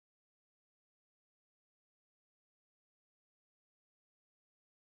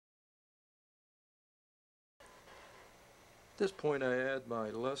this point I add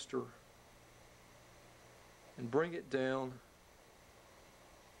my luster and bring it down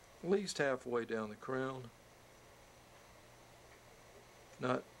at least halfway down the crown,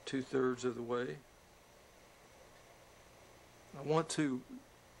 not 2/3 of the way. I want to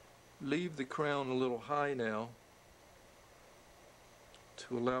leave the crown a little high now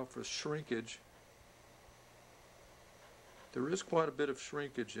to allow for shrinkage. There is quite a bit of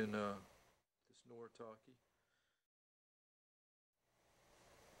shrinkage in this Noritake.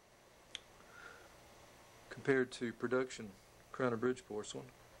 Compared to production crown and bridge porcelain.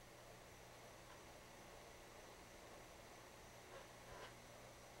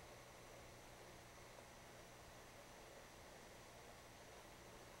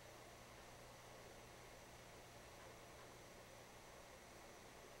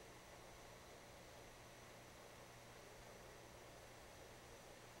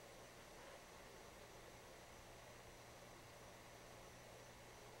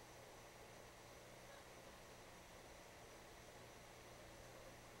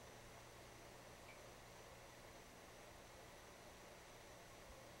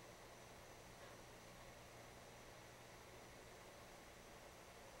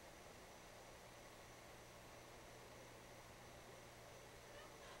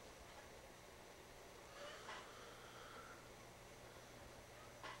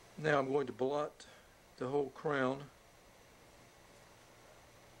 Now I'm going to blot the whole crown,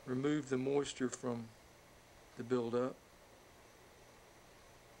 remove the moisture from the buildup,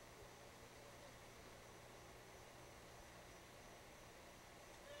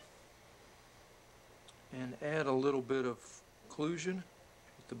 and add a little bit of occlusion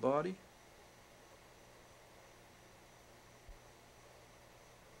with the body.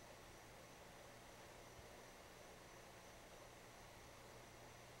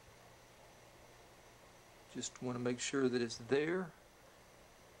 Just want to make sure that it's there.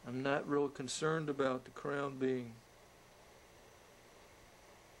 I'm not real concerned about the crown being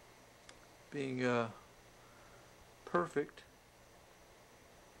perfect.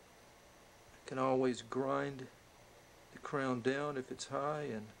 I can always grind the crown down if it's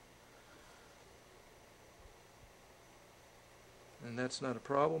high, and that's not a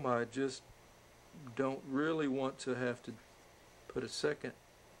problem. I just don't really want to have to put a second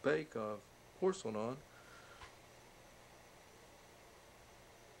bake of porcelain on.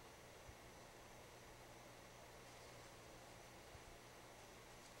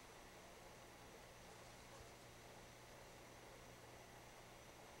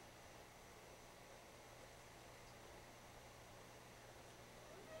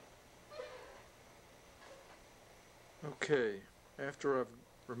 Okay, after I've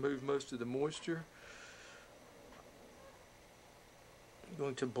removed most of the moisture, I'm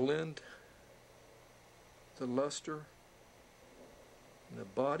going to blend the luster in the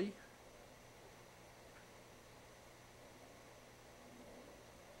body.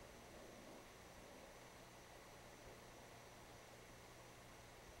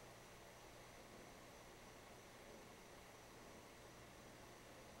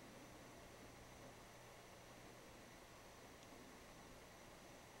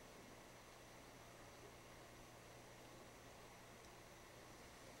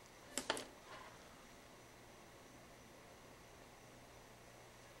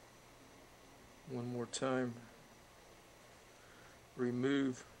 One more time,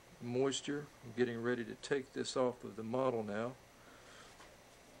 remove moisture. I'm getting ready to take this off of the model now.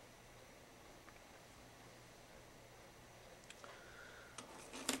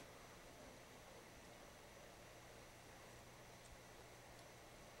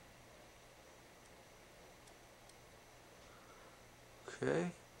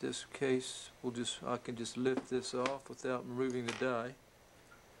 Okay, this case I can just lift this off without removing the die.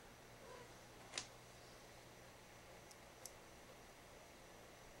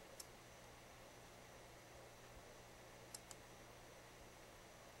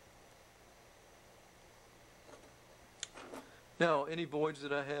 Now, any voids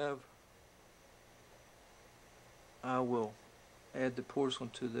that I have, I will add the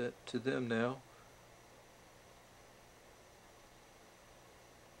porcelain to them now.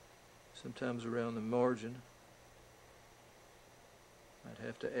 Sometimes around the margin, I'd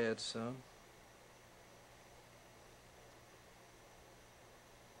have to add some.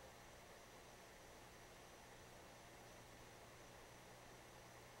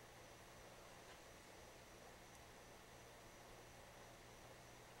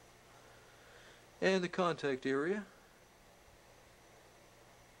 And the contact area.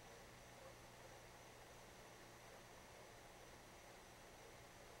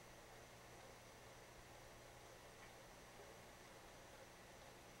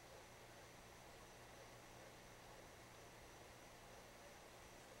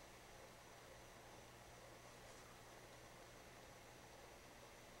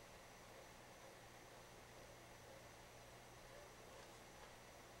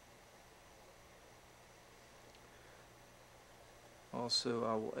 Also,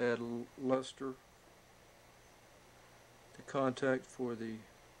 I will add luster to contact for the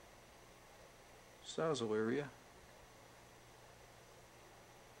sizzle area.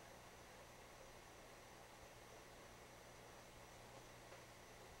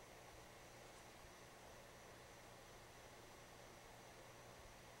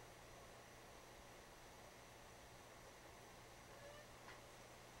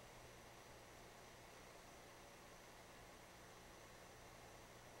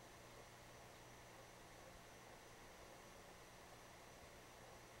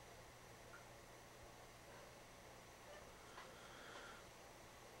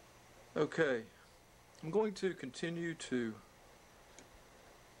 Okay, I'm going to continue to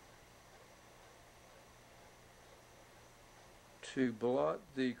blot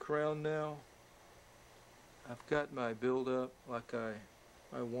the crown now. I've got my build up like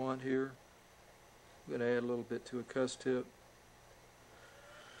I want here. I'm going to add a little bit to a cuss tip.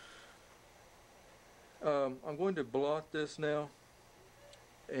 I'm going to blot this now,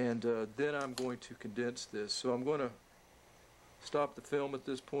 and then I'm going to condense this. So I'm going to stop the film at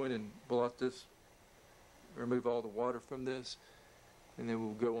this point and blot this, remove all the water from this, and then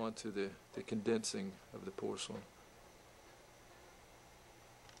we'll go on to the condensing of the porcelain.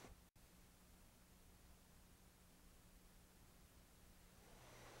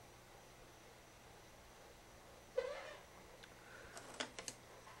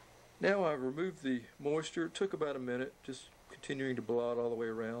 Now I've removed the moisture. It took about a minute, just continuing to blot all the way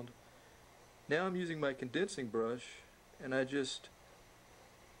around. Now I'm using my condensing brush, and I just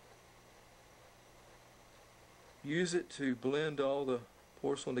use it to blend all the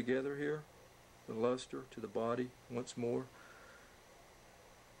porcelain together here, the luster to the body once more.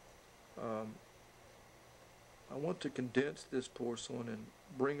 I want to condense this porcelain and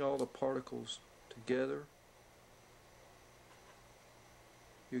bring all the particles together.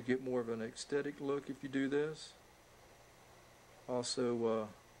 You get more of an aesthetic look if you do this. Also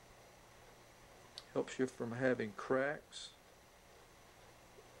helps you from having cracks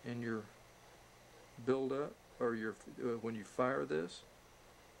in your build-up or your when you fire this.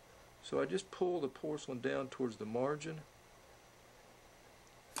 So I just pull the porcelain down towards the margin.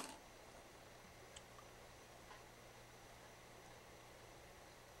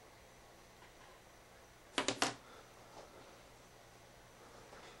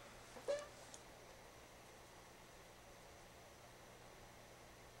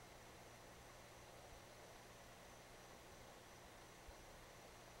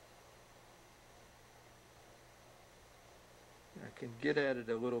 I can get at it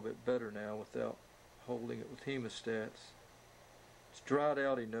a little bit better now without holding it with hemostats. It's dried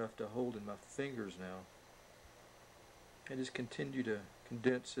out enough to hold in my fingers now. I just continue to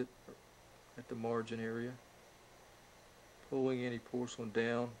condense it at the margin area, pulling any porcelain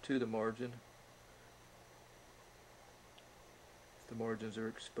down to the margin if the margins are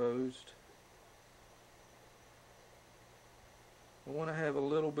exposed. I want to have a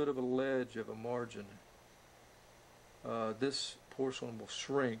little bit of a ledge of a margin. This porcelain will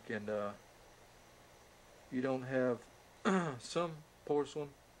shrink, and you don't have some porcelain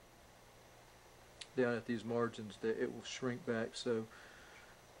down at these margins that it will shrink back. So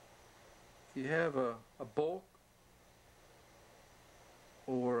if you have a bulk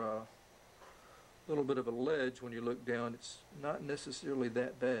or a little bit of a ledge when you look down, it's not necessarily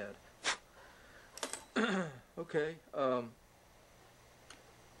that bad. Okay,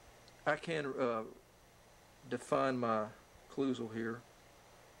 I can define my occlusal here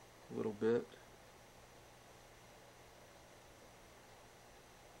a little bit.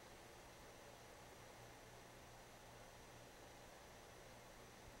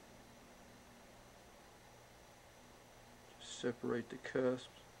 Just separate the cusps.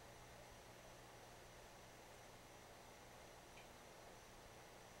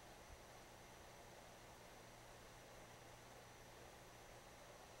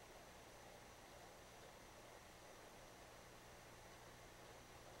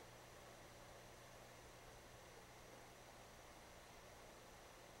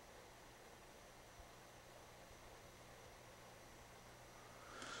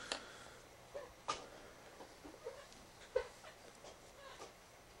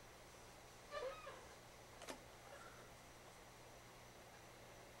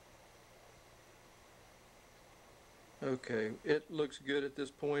 Okay, it looks good at this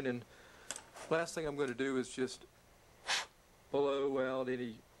point, and last thing I'm going to do is just blow out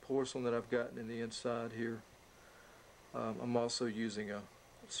any porcelain that I've gotten in the inside here. I'm also using a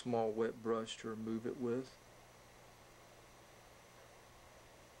small wet brush to remove it with.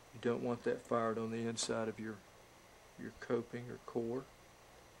 You don't want that fired on the inside of your your coping or core.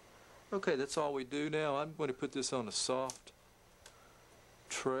 Okay, that's all we do now. I'm going to put this on a soft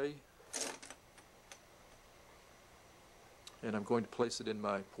tray, and I'm going to place it in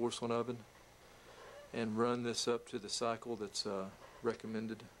my porcelain oven and run this up to the cycle that's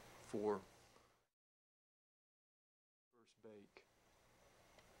recommended for